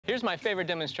Here's my favorite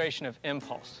demonstration of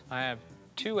impulse. I have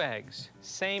 2 eggs,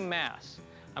 same mass.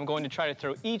 I'm going to try to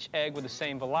throw each egg with the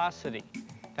same velocity.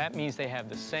 That means they have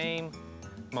the same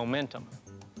momentum.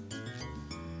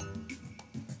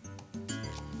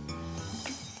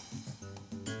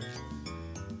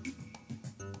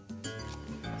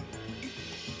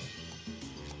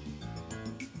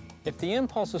 If the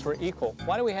impulses were equal,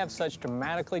 why do we have such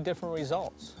dramatically different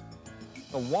results?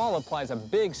 The wall applies a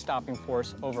big stopping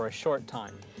force over a short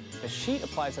time. The sheet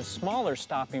applies a smaller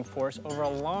stopping force over a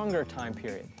longer time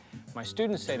period. My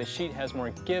students say the sheet has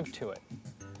more give to it.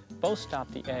 Both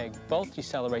stop the egg, both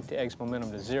decelerate the egg's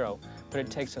momentum to 0, but it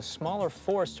takes a smaller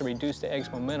force to reduce the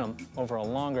egg's momentum over a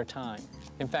longer time.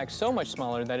 In fact, so much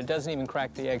smaller that it doesn't even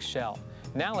crack the egg shell.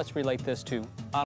 Now let's relate this to